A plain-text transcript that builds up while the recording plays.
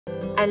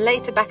And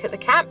later back at the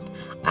camp,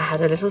 I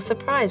had a little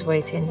surprise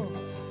waiting.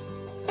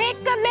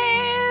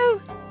 Peekaboo!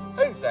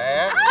 Who's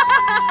that?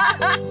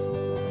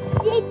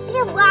 Did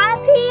you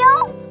like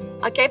you?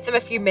 I gave them a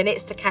few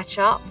minutes to catch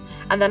up,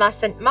 and then I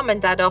sent Mum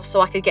and Dad off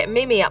so I could get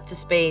Mimi up to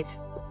speed.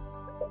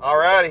 All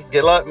righty.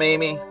 Good luck,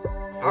 Mimi.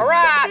 All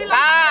right,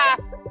 bye.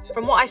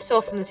 From what I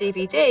saw from the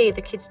DVD,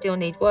 the kids still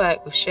need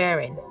work with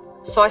sharing.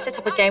 So I set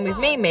up a game with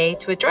Mimi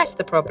to address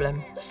the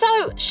problem.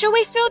 So, shall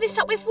we fill this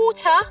up with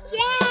water? Yeah!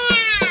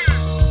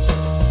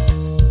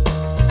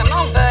 Come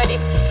on, buddy.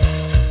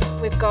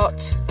 We've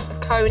got a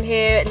cone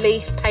here,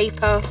 leaf,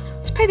 paper.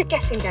 Let's play the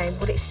guessing game.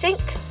 Will it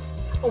sink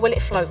or will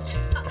it float?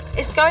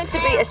 It's going to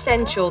be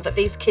essential that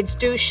these kids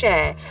do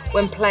share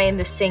when playing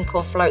the sink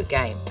or float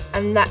game,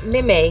 and that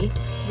Mimi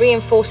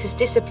reinforces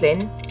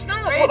discipline.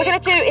 So what we're going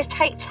to do is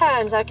take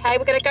turns, okay?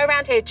 We're going to go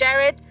around here.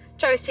 Jared,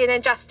 Josie, and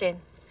then Justin.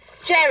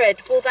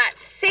 Jared, will that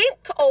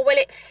sink or will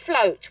it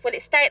float? Will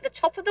it stay at the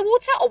top of the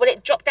water or will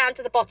it drop down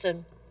to the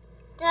bottom?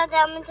 Drop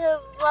down to the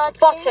bottom.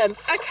 Bottom.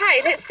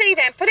 Okay, let's see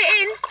then. Put it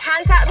in.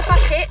 Hands out of the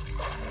bucket.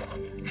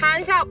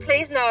 Hands out,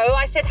 please. No,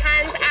 I said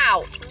hands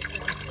out.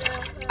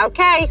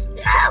 Okay,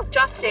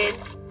 Justin,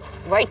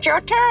 wait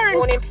your turn.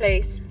 warning,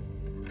 please.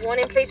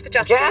 Warning, please, for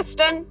Justin.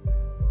 Justin,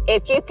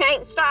 if you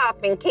can't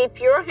stop and keep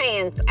your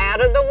hands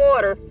out of the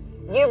water,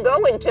 you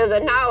go into the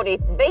naughty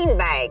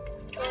beanbag.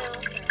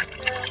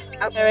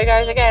 There he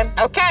goes again.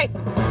 Okay,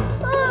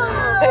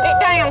 put it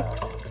down.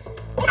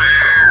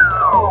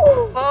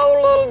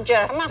 Poor little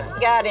Justin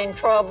got in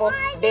trouble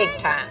big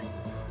time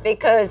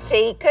because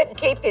he couldn't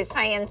keep his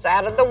hands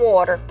out of the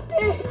water.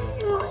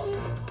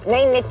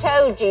 Mimi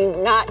told you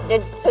not to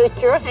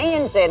put your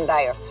hands in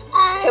there,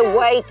 to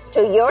wait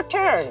till your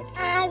turn.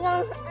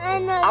 I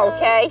know.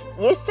 Okay,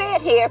 you sit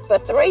here for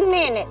 3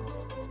 minutes,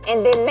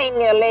 and then Mimi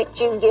will let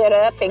you get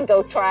up and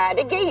go try it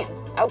again,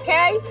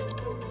 okay?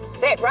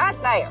 Sit right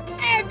there.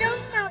 I don't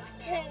know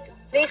to.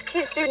 These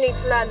kids do need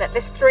to learn that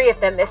there's 3 of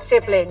them, they're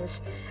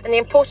siblings, and the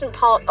important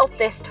part of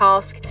this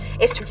task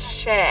is to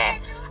share.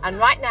 And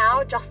right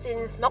now,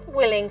 Justin's not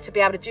willing to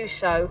be able to do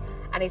so,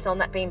 and he's on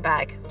that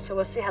beanbag. So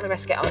we'll see how the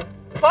rest get on.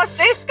 What's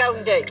this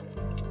gonna do?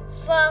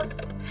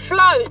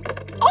 Float.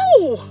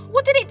 Oh,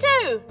 what did it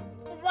do?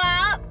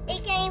 Well,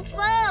 it came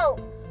through.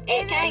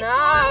 It can't.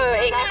 No,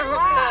 it That's can't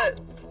right. float.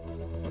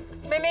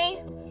 Mimi,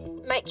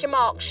 make your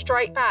mark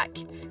straight back.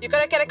 You've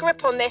got to get a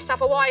grip on this,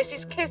 otherwise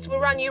these kids will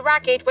run you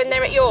ragged when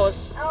they're at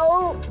yours.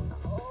 Oh.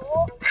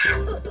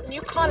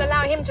 You can't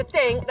allow him to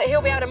think that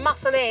he'll be able to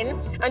muscle in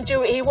and do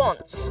what he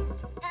wants.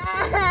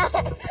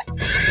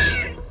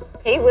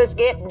 He was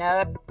getting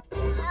up,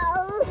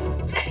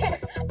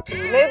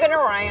 moving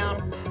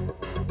around,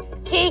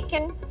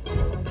 kicking,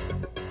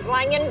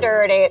 slinging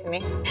dirt at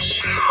me.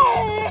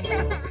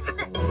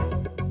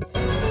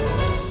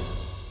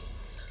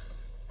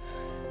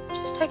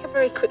 Just take a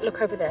very quick look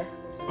over there.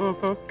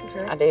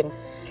 Okay. I did.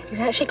 He's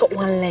actually got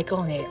one leg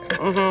on it.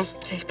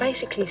 So he's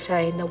basically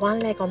saying the one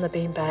leg on the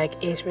beanbag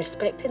is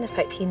respecting the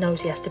fact he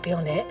knows he has to be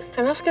on it.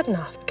 And that's good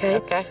enough, okay?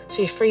 Okay.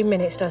 So your 3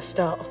 minutes does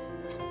start.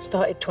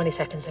 Started 20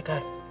 seconds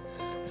ago.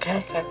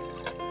 Okay? Okay.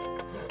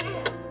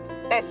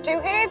 That's too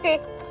heavy.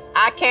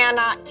 I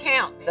cannot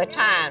count the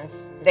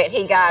times that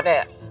he got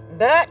up,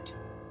 but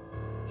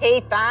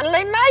he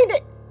finally made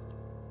it.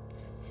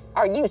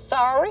 Are you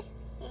sorry?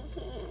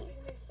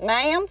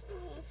 Ma'am?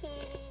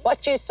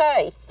 What you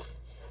say?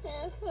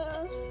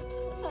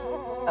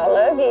 I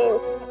love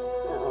you.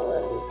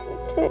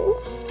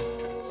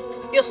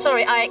 You're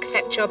sorry, I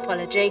accept your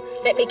apology.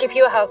 Let me give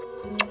you a hug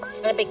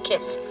and a big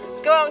kiss.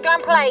 Go on, go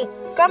and play.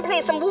 Go and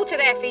play some water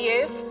there for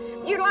you.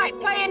 You like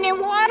playing in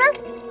water?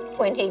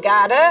 When he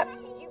got up,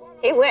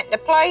 he went to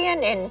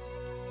playing and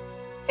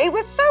he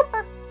was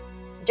super.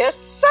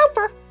 Just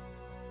super.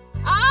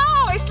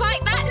 Oh, it's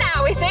like that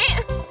now, is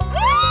it?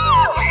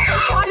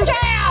 Watch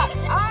out!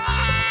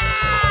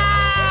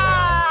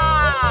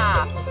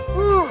 Ah!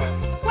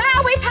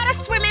 Wow, we've had a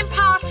swimming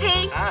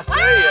party. I see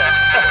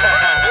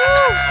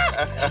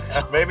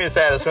ya. Mimi's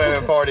had a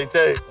swimming party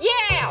too.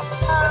 Yeah!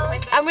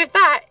 And with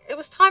that, it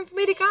was time for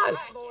me to go.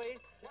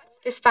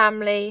 This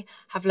family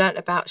have learnt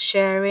about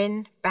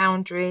sharing,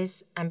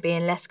 boundaries, and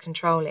being less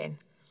controlling.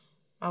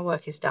 My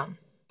work is done.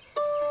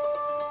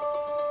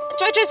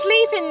 Jojo's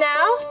leaving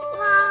now.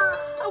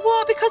 Oh,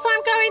 what? Because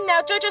I'm going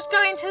now. Jojo's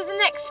going to the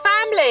next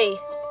family.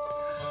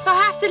 So I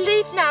have to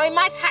leave now in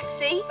my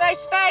taxi. So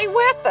stay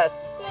with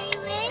us.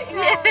 Can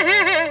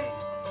I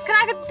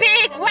have a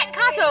big wet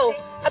cuddle?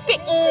 A big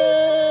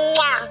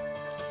mwah.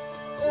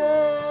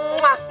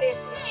 Mwah.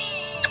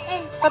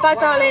 Bye-bye,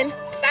 darling.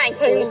 Thank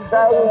you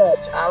so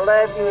much. I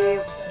love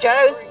you.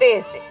 Joe's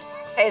visit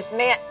has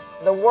meant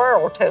the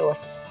world to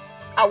us.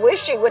 I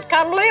wish she would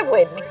come live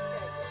with me.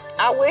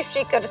 I wish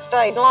she could have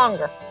stayed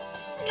longer.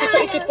 Keep up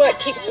your good work.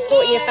 Keep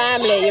supporting your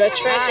family. You're a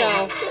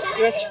treasure.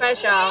 You're a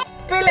treasure.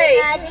 Billy,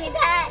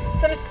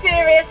 some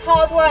serious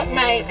hard work,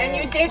 mate. And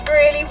you did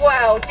really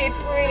well. Did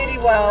really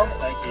well.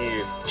 Thank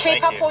you.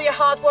 Keep up all your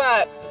hard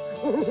work.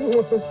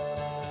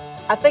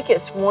 I think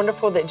it's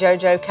wonderful that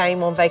JoJo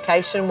came on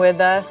vacation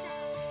with us.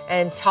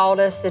 and taught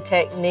us the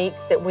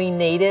techniques that we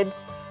needed,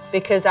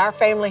 because our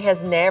family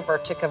has never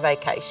took a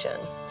vacation.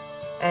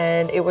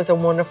 And it was a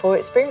wonderful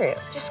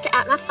experience. Just get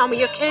out and have fun with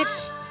your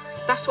kids.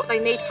 That's what they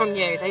need from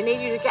you. They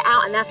need you to get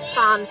out and have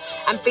fun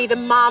and be the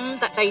mum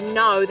that they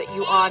know that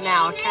you are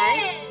now,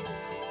 okay?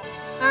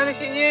 Oh, look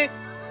at you.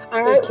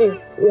 All right. Thank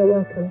you. You're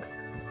welcome.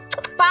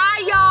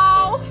 Bye,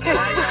 y'all.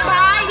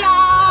 Bye,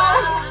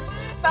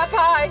 y'all.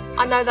 Bye-bye.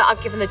 I know that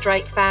I've given the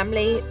Drake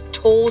family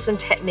tools and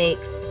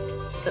techniques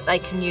that they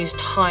can use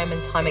time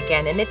and time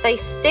again. And if they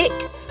stick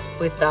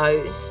with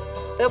those,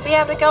 they'll be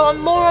able to go on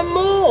more and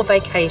more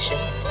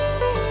vacations.